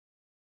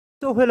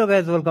So hello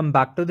guys, welcome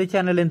back to the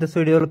channel. In this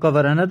video we'll cover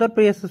another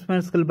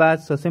pre-assessment skill batch.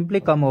 So simply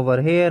come over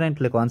here and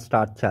click on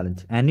start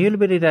challenge and you'll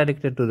be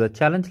redirected to the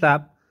challenge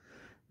lab.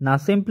 Now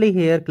simply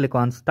here click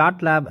on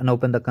start lab and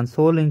open the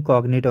console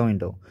incognito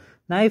window.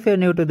 Now if you're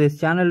new to this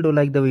channel, do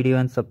like the video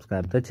and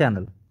subscribe the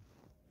channel.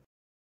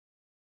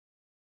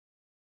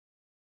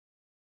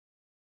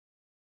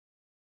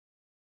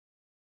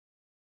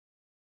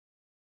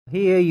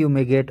 Here you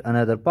may get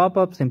another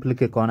pop-up. Simply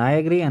click on I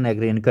agree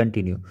and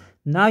continue.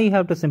 Now you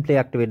have to simply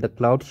activate the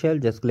cloud shell.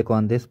 Just click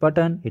on this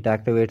button. It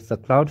activates the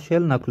cloud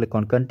shell. Now click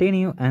on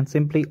continue and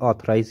simply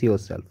authorize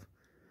yourself.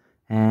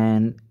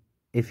 And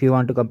if you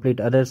want to complete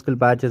other skill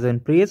badges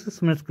and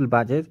pre-assessment skill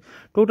badges,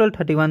 total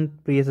 31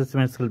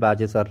 pre-assessment skill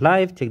badges are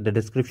live. Check the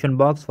description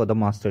box for the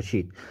master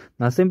sheet.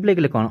 Now simply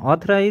click on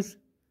authorize.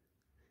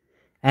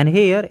 And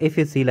here if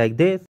you see like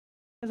this,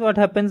 is what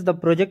happens. The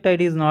project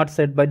ID is not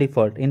set by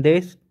default.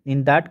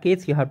 In that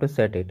case you have to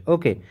set it.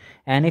 Okay,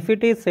 and if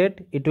it is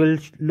set, it will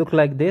look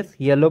like this,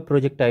 yellow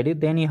project ID.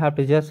 Then you have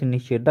to just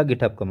initiate the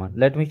GitHub command.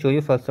 Let me show you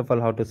first of all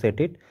how to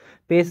set it.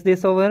 Paste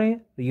this over here,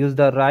 use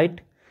the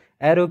right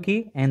arrow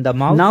key and the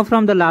mouse. Now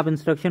from the lab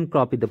instruction,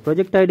 copy the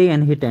project ID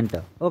and hit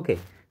enter. Okay,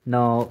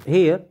 now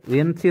here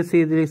once you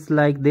see this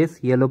like this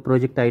yellow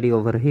project ID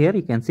over here,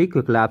 you can see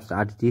Qwiklabs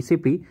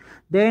GCP.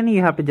 Then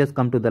you have to just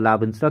come to the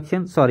lab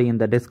instruction, in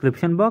the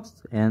description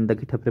box, and the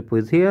GitHub repo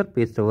is here.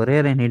 Paste over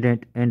here and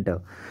hit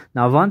enter.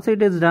 Now once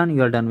it is done,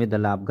 you are done with the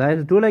lab.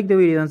 Guys, do like the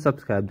video and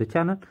subscribe the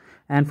channel.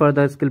 And for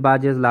the skill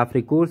badges, lab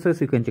free courses,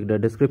 you can check the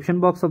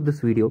description box of this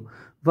video.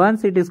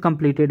 Once it is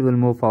completed, we'll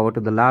move forward to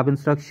the lab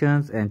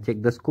instructions and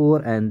check the score,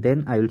 and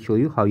then I will show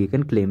you how you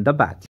can claim the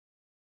badge.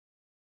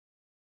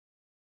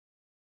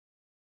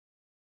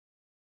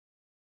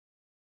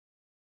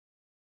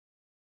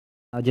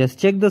 Now just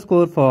check the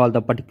score for all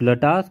the particular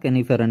task, and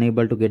if you are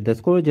unable to get the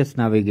score, just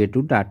navigate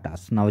to that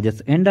task. Now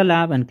just end the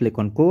lab and click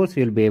on course.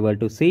 You will be able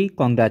to see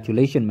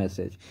congratulations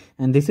message.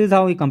 And this is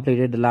how we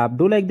completed the lab.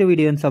 Do like the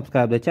video and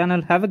subscribe the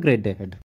channel. Have a great day ahead.